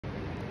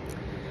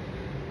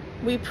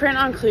We print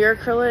on clear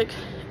acrylic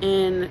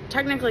in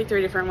technically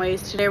 3 different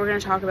ways. Today we're going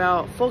to talk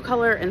about full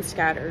color and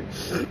scattered.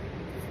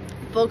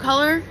 Full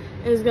color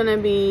is going to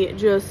be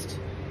just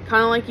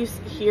kind of like you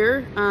see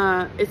here.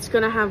 It's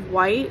going to have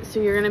white, so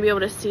you're going to be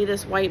able to see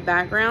this white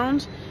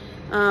background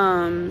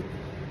when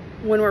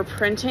we're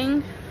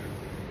printing.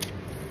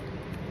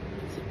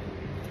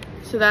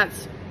 So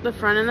that's the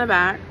front and the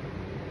back.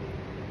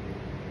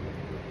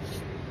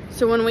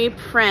 So when we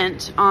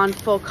print on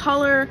full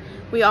color,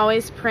 we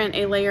always print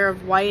a layer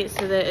of white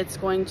so that it's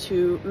going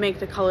to make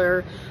the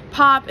color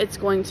pop. It's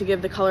going to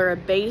give the color a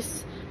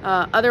base.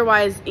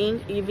 Otherwise,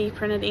 UV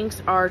printed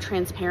inks are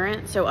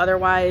transparent. So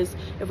otherwise,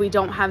 if we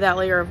don't have that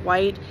layer of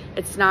white,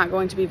 it's not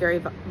going to be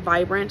very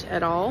vibrant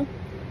at all.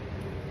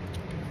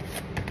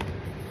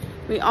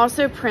 We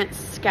also print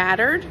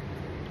scattered.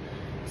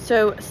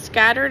 So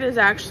scattered is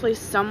actually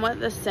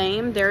somewhat the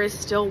same. There is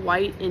still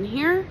white in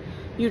here.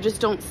 You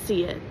just don't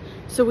see it.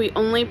 So we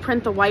only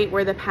print the white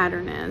where the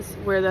pattern is,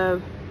 where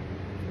the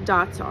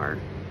dots are.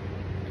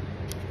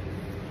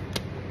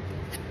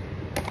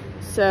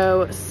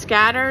 So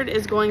scattered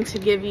is going to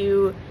give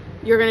you,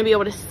 you're going to be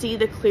able to see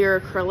the clear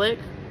acrylic.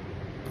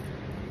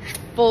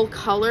 Full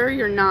color,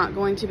 you're not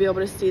going to be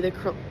able to see the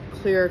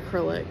clear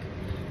acrylic.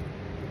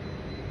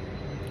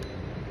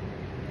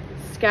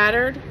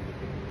 Scattered,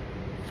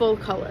 full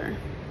color.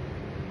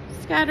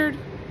 Scattered,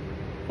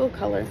 full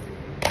color.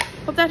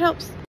 Hope that helps.